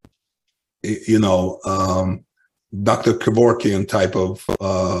 Dr. Kevorkian type of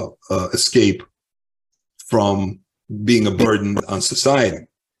escape from being a burden on society.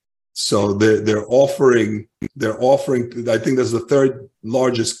 So they're offering. I think that's the third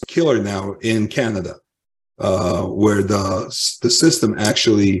largest killer now in Canada, where the system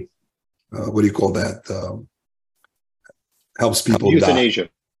actually, what do you call that? Helps people euthanasia. Die.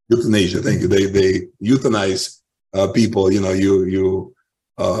 Euthanasia. Thank you. They euthanize people. You know,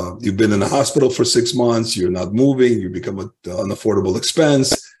 you've been in the hospital for 6 months. You're not moving. You become an unaffordable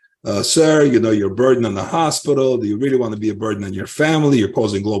expense. Sir, you know, you're a burden on the hospital. Do you really want to be a burden on your family? You're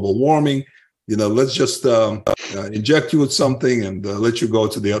causing global warming. You know, let's just inject you with something and let you go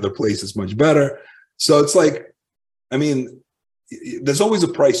to the other place. It's much better. So it's like, I mean, there's always a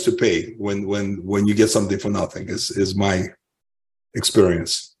price to pay when you get something for nothing. Is my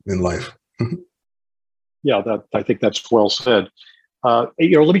experience in life. Yeah, I think that's well said. Let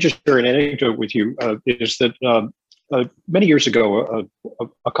me just share an anecdote with you. Is that many years ago,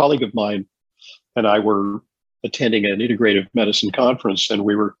 a colleague of mine and I were attending an integrative medicine conference, and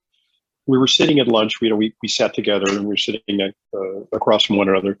we were sitting at lunch. We sat together, and we were sitting across from one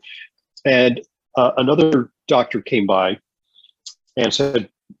another, and another doctor came by and said,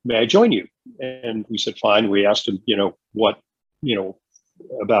 "May I join you?" And we said, "Fine." We asked him,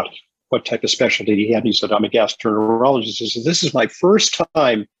 about what type of specialty he had. And he said, "I'm a gastroenterologist." He said, "This is my first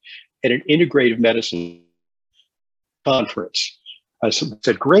time at an integrative medicine conference." I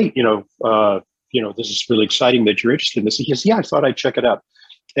said, "Great, this is really exciting that you're interested in this." He says, "Yeah, I thought I'd check it out."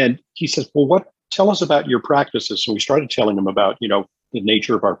 And he says, "Well, tell us about your practices." So we started telling him about, the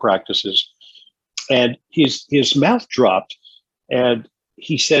nature of our practices. And his mouth dropped, and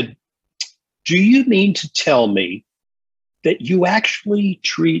he said, "Do you mean to tell me that you actually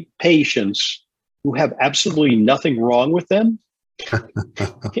treat patients who have absolutely nothing wrong with them?"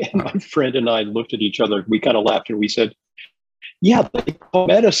 And my friend and I looked at each other. We kind of laughed, and we said, "Yeah, they call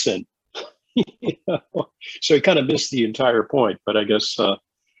medicine." So he kind of missed the entire point. But I guess,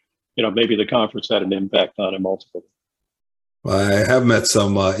 maybe the conference had an impact on him ultimately. Well, I have met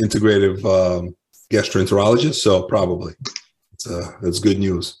some integrative gastroenterologists, so probably that's good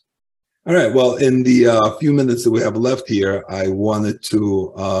news. All right. Well, in the few minutes that we have left here, I wanted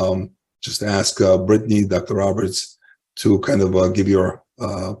to just ask Brittany, Dr. Roberts, to kind of give your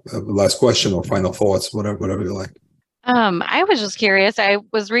last question or final thoughts, whatever you like. I was just curious. I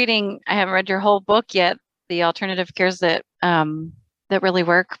was reading. I haven't read your whole book yet, the alternative cures that really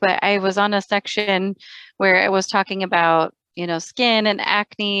work. But I was on a section where it was talking about skin and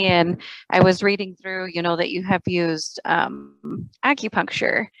acne, and I was reading through that you have used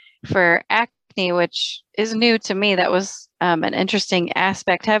acupuncture for acne, which is new to me. That was an interesting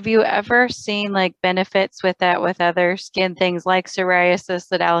aspect. Have you ever seen benefits with that with other skin things like psoriasis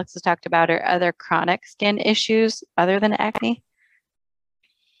that Alex has talked about, or other chronic skin issues other than acne?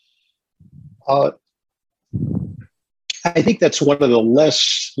 I think that's one of the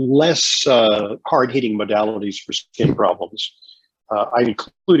less hard-hitting modalities for skin problems. I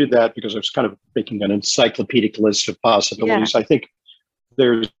included that because I was kind of making an encyclopedic list of possibilities. Yeah. I think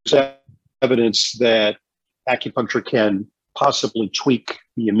there's evidence that acupuncture can possibly tweak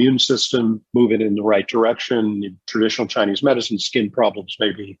the immune system, move it in the right direction. In traditional Chinese medicine, skin problems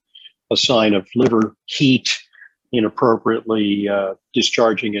may be a sign of liver heat inappropriately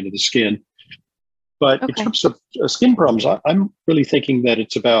discharging into the skin. But in terms of skin problems, I'm really thinking that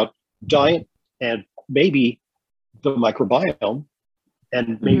it's about diet and maybe the microbiome,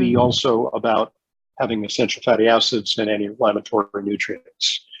 and maybe also about having essential fatty acids and anti-inflammatory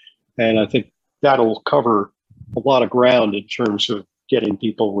nutrients. And I think that'll cover a lot of ground in terms of getting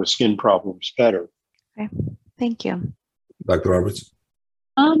people with skin problems better. Okay, thank you. Dr. Roberts?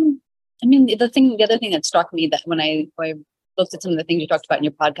 I mean, the other thing that struck me that when I looked at some of the things you talked about in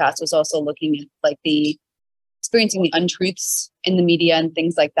your podcast was also looking at like experiencing the untruths in the media and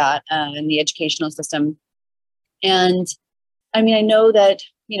things like that, in the educational system. And I mean, I know that,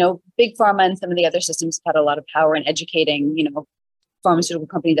 big pharma and some of the other systems have had a lot of power in educating, pharmaceutical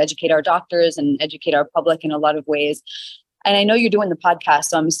companies educate our doctors and educate our public in a lot of ways. And I know you're doing the podcast,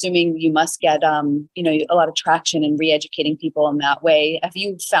 so I'm assuming you must get, a lot of traction in re-educating people in that way. Have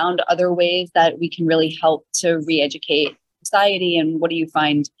you found other ways that we can really help to re-educate society? And what do you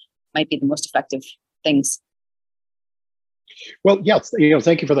find might be the most effective things? Well, yeah,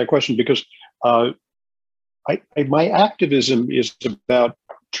 thank you for that question, because my activism is about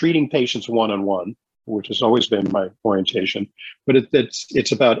treating patients one-on-one, which has always been my orientation, but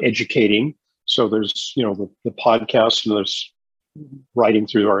it's about educating. So there's, the podcast, and there's writing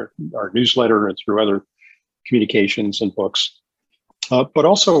through our newsletter and through other communications and books. But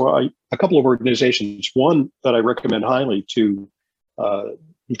also a couple of organizations. One that I recommend highly to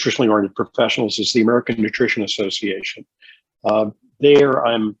nutritionally oriented professionals is the American Nutrition Association. There,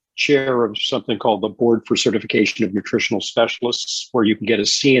 I'm chair of something called the Board for Certification of Nutritional Specialists, where you can get a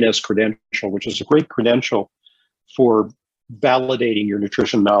CNS credential, which is a great credential for validating your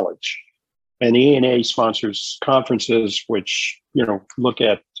nutrition knowledge. And the ANA sponsors conferences which, look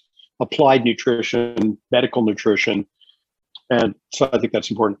at applied nutrition, medical nutrition. And so I think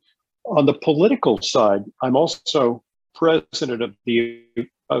that's important. On the political side, I'm also president of the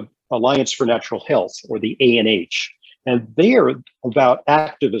Alliance for Natural Health, or the ANH. And they're about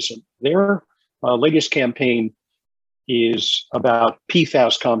activism. Their latest campaign is about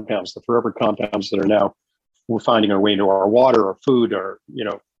PFAS compounds, the forever compounds that are now, we're finding our way into our water, our food,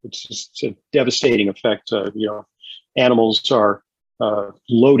 it's a devastating effect. Animals are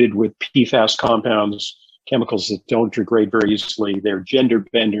loaded with PFAS compounds, chemicals that don't degrade very easily. They're gender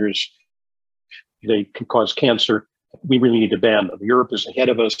benders. They can cause cancer. We really need to ban them. Europe is ahead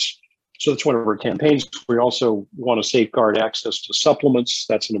of us. So that's one of our campaigns. We also want to safeguard access to supplements.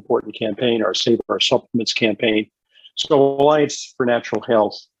 That's an important campaign, our Save Our Supplements campaign. So Alliance for Natural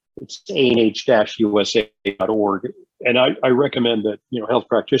Health, it's anh-usa.org. And I recommend that, health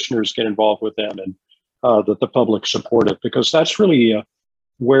practitioners get involved with them, and that the public support it, because that's really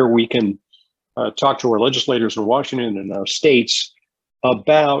where we can talk to our legislators in Washington and our states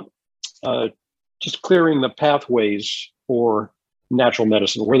about just clearing the pathways for natural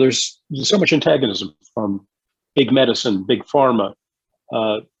medicine, where there's so much antagonism from big medicine, big pharma,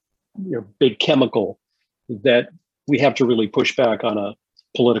 big chemical, that we have to really push back on a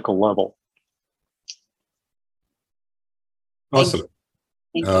political level. Awesome.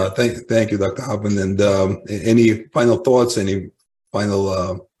 Thank you, Dr. Hoffman. And any final thoughts, any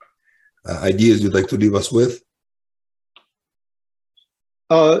final ideas you'd like to leave us with?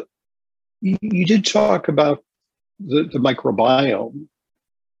 You did talk about the microbiome,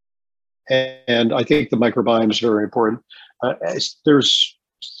 and I think the microbiome is very important. There's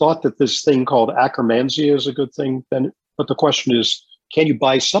thought that this thing called Akkermansia is a good thing, but the question is, can you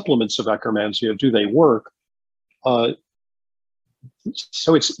buy supplements of Akkermansia? Do they work?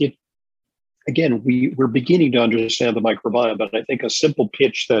 So again, we're beginning to understand the microbiome, but I think a simple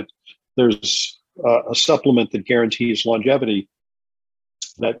pitch that there's a supplement that guarantees longevity,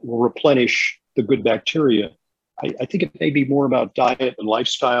 that will replenish the good bacteria. I think it may be more about diet and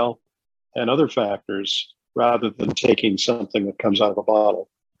lifestyle and other factors rather than taking something that comes out of a bottle.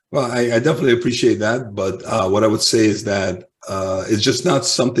 Well, I definitely appreciate that. But what I would say is that it's just not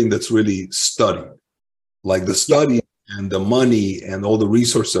something that's really studied. Like the study and the money and all the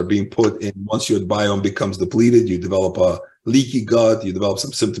resources are being put in. Once your biome becomes depleted, you develop a leaky gut, you develop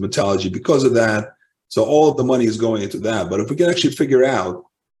some symptomatology because of that. So all of the money is going into that. But if we can actually figure out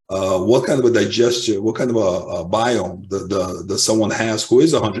what kind of a digestion, what kind of a biome the someone has who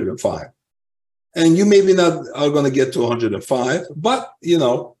is 105, and you maybe not are going to get to 105, but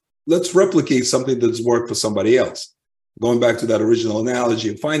let's replicate something that's worked for somebody else. Going back to that original analogy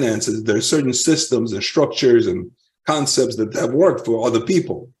of finances, there are certain systems and structures and concepts that have worked for other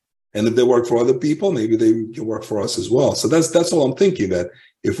people, and if they work for other people, maybe they can work for us as well. So that's all I'm thinking, that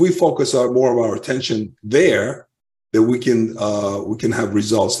if we focus more of our attention there, that we can have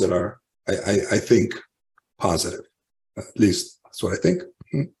results that are, I think, positive. At least that's what I think.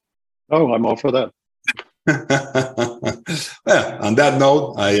 Oh, I'm all for that. Well, on that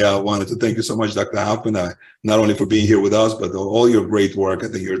note, I wanted to thank you so much, Dr. Hoffman, not only for being here with us, but all your great work. I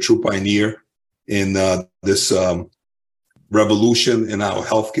think you're a true pioneer in this revolution in how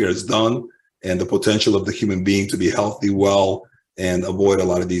healthcare is done and the potential of the human being to be healthy, well, and avoid a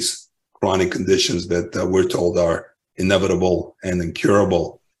lot of these chronic conditions that we're told are inevitable and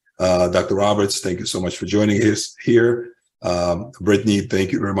incurable. Dr. Roberts, thank you so much for joining us here. Brittany,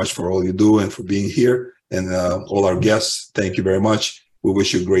 thank you very much for all you do and for being here. And all our guests, thank you very much. We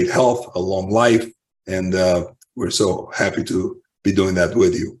wish you great health, a long life, and we're so happy to be doing that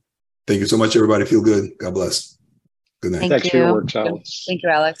with you. Thank you so much, everybody. Feel good. God bless. Good night. Thanks for your work, Alex. Thank you,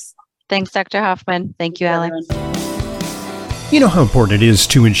 Alex. Thanks, Dr. Hoffman. Thank you, Alex. You know how important it is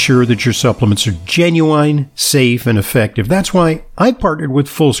to ensure that your supplements are genuine, safe, and effective. That's why I partnered with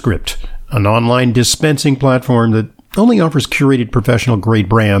FullScript, an online dispensing platform that only offers curated professional-grade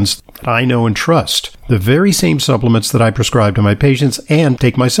brands that I know and trust. The very same supplements that I prescribe to my patients and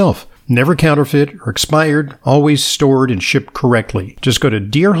take myself. Never counterfeit or expired, always stored and shipped correctly. Just go to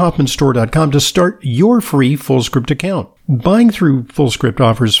drhoffmanstore.com to start your free FullScript account. Buying through FullScript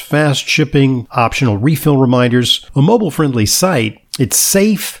offers fast shipping, optional refill reminders, a mobile-friendly site. It's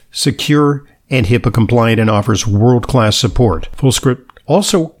safe, secure, and HIPAA compliant and offers world-class support. FullScript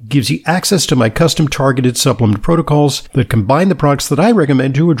also gives you access to my custom targeted supplement protocols that combine the products that I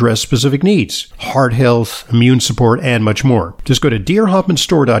recommend to address specific needs: heart health, immune support, and much more. Just go to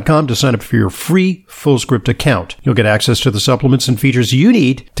drhoffmanstore.com to sign up for your free FullScript account. You'll get access to the supplements and features you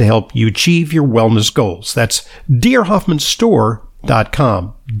need to help you achieve your wellness goals. That's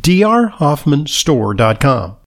drhoffmanstore.com. drhoffmanstore.com.